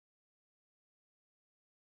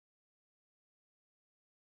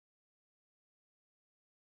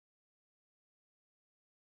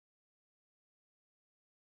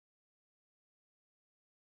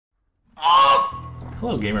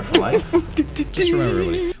Hello, gamer for life. Just remember,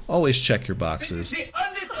 everybody, always check your boxes. You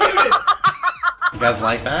guys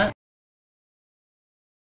like that?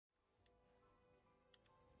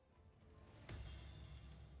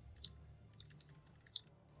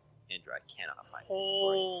 Andrew, I cannot find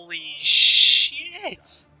Holy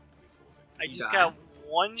shit! I just got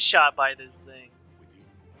one shot by this thing.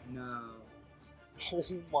 No. Oh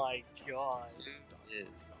my god. Is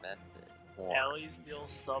method. Ellie steals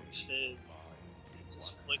sub fizz.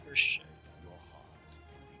 Just flicker shit.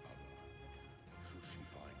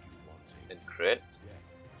 And crit?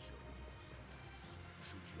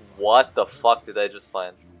 What the fuck did I just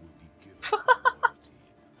find?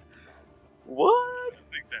 What?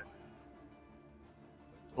 Exactly.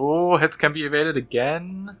 Oh, hits can be evaded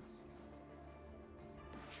again.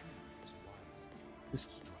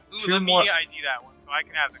 Just Ooh, two let more. me ID that one so I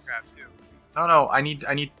can have the crab too. No, I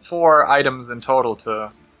need 4 items in total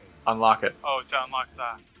to unlock it. Oh, to unlock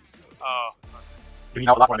that. Oh. You can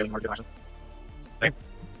unlock one of them. Thank you.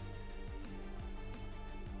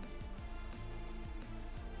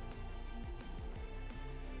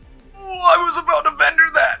 Oh, I was about to vendor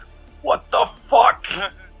that! What the fuck?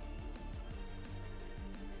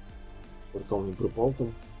 Portão vem pro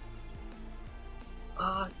ponto.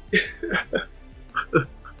 Ah.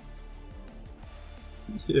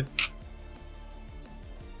 Yeah.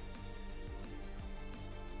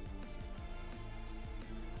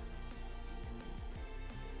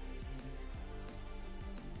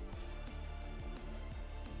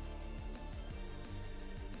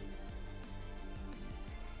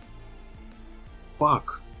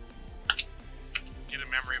 Fuck. Get a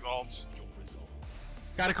memory vault.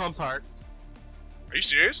 Catacombs heart. Are you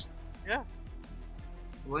serious? Yeah.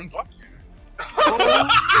 Link. Fuck yeah.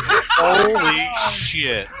 Holy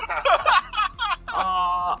shit.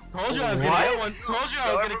 Told you I was gonna get one. Told you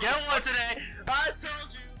I was gonna get one today. I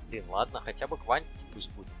told you. Блин, ладно, хотя бы квантис пусть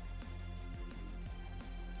будет.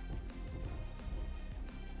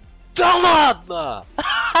 Да ладно!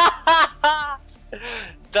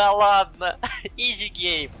 Да ладно! Easy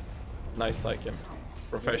game! Nice Tycoon.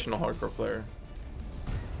 Professional hardcore player.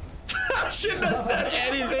 I shouldn't have said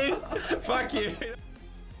anything. Fuck you.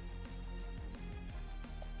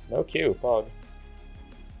 No Q, Pog.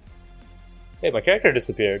 Hey, my character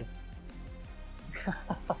disappeared.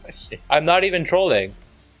 Shit. I'm not even trolling.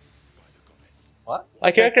 What?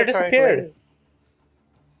 My character disappeared.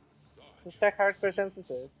 Just check hardcore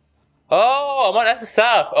synthesis. Oh, I'm on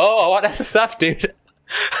SSF. Oh, I want SSF, dude.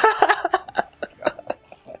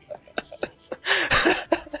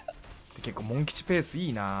 結構モン吉ペースい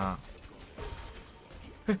いな。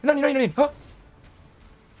え、なになになに、あ、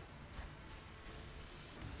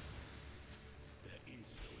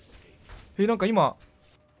なんか今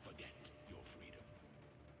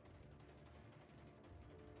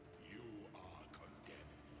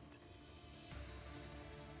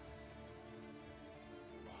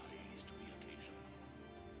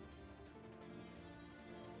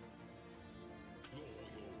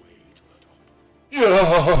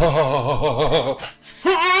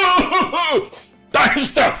Da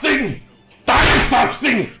ist das Ding! Da ist das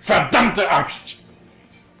Ding! Verdammte Axt!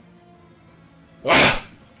 Ah.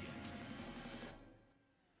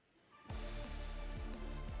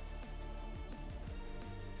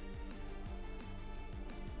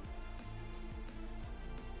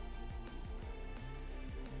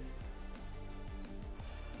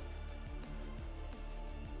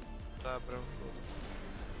 Dobra.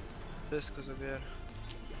 Dysko zabiera.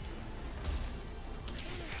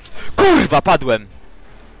 Kurwa, padłem!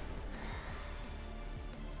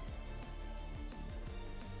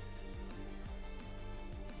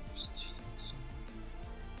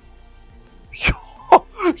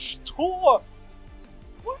 Что?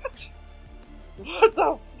 What? What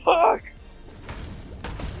the fuck?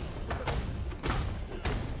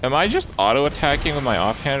 Am I just auto-attacking with my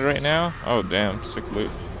offhand right now? Oh damn, sick loot.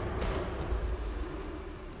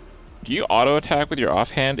 Do you auto-attack with your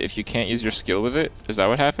offhand if you can't use your skill with it? Is that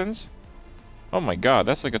what happens? Oh my god,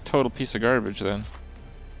 that's like a total piece of garbage then.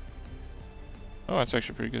 Oh, that's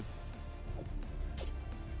actually pretty good.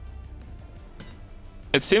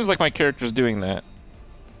 It seems like my character's doing that.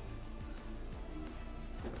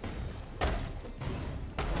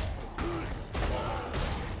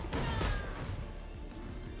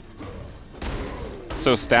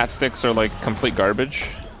 So stat sticks are like complete garbage.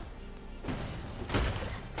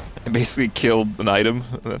 I basically killed an item.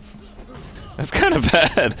 That's kind of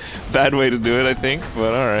bad. Bad way to do it, I think,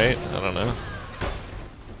 but alright. I don't know.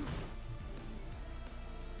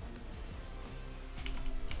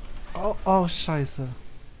 Oh, scheiße.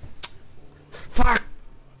 Fuck!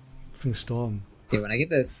 Ich bin gestorben. Yeah, when I get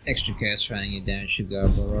this extra curse training, your damage should go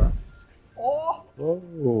up alright. Oh!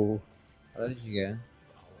 Whoa. Where did you go?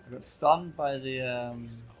 I got stunned by the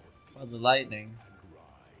lightning.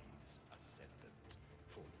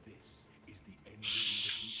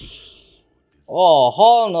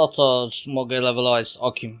 Oho, no to mogę levelować z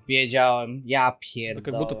okiem. Wiedziałem, ja Да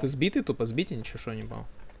как будто ты сбитый, тупо сбитый, ничего что не было.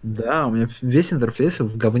 Да, у меня весь интерфейс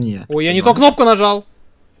в говне. Ой, я не ту кнопку нажал!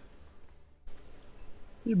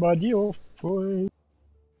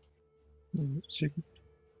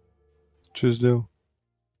 Что сделал?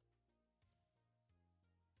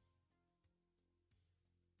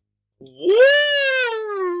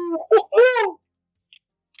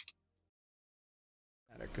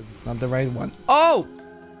 Because it's not the right one. Oh!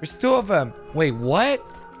 There's two of them! Wait, what?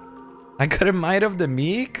 I got a Might of the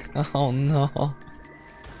Meek? Oh no.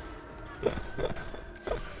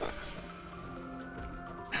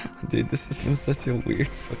 Dude, this has been such a weird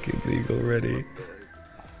fucking league already.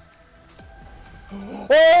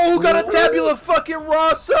 Oh, got a Tabula fucking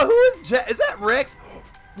Rasa! Who is is that Rex?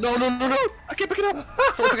 No, no, no, no! I can't pick it up!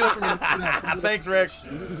 Someone pick it up for me. Thanks, Rex.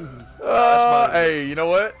 Hey, you know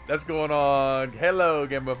what? That's going on. Hello,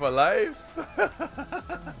 Gamer for Life.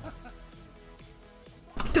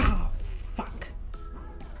 Oh, fuck.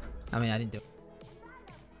 I mean, I didn't do it.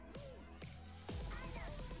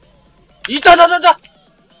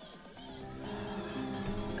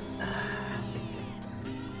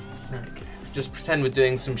 Just pretend we're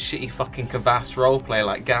doing some shitty fucking Kvass roleplay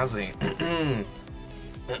like Gazzy.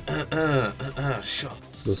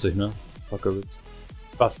 Shots. Lustig, ne? Fuckerwitz.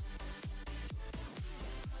 Was?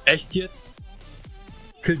 Echt jetzt?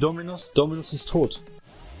 Kill Dominus? Dominus ist tot.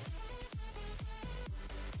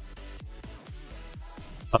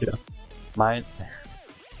 Was wieder? Mein...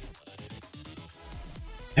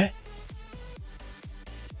 Hä?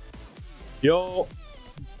 Yo!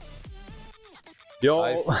 Yo!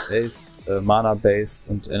 Life-based, Mana-based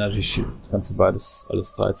und Energy Shield. Kannst du beides,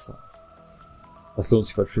 alles 13. Das lohnt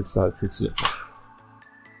sich, weil kriegst du halt viel zu.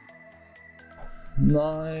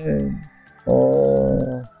 Nein!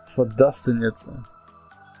 Oh, was war das denn jetzt?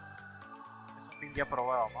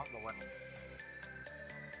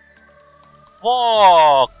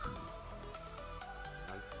 Fuck!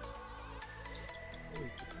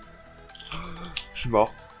 Je suis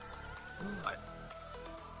mort.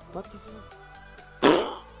 What the fuck?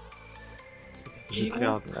 J'ai pris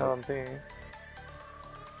un...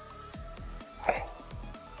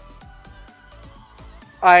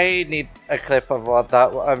 I need a clip of what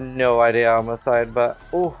that. I have no idea on my side, but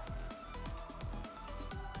oh,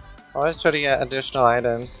 I always try to get additional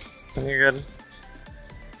items. And you're good.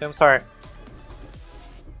 Okay, I'm sorry.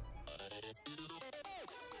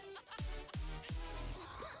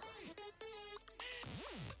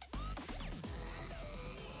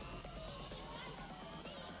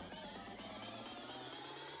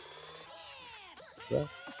 Yeah.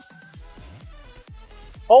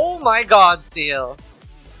 Oh my god, Steel!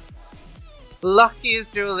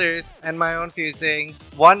 Luckiest jewelers and my own fusing.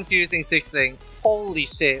 One fusing, sixing. Holy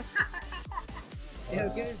shit. Yeah,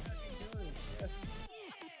 get it.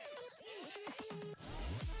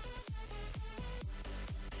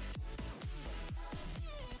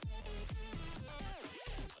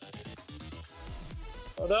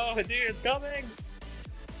 Oh no, dude, it's coming!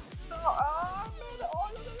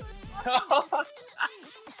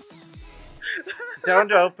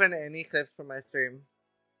 Don't open any clips from my stream.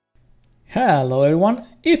 Hello everyone,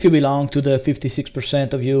 if you belong to the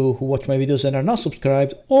 56% of you who watch my videos and are not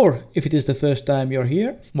subscribed, or if it is the first time you're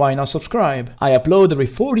here, why not subscribe? I upload every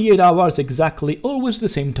 48 hours exactly, always the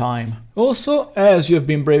same time. Also, as you have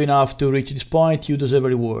been brave enough to reach this point, you deserve a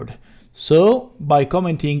reward. So, by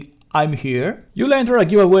commenting I'm here, you'll enter a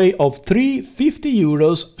giveaway of 3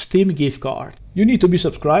 €50 Steam gift cards. You need to be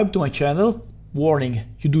subscribed to my channel. Warning,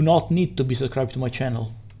 you do not need to be subscribed to my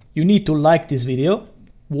channel. You need to like this video.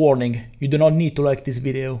 Warning, you do not need to like this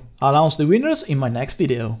video. I'll announce the winners in my next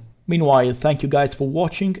video. Meanwhile, thank you guys for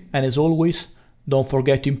watching, and as always, don't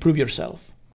forget to improve yourself.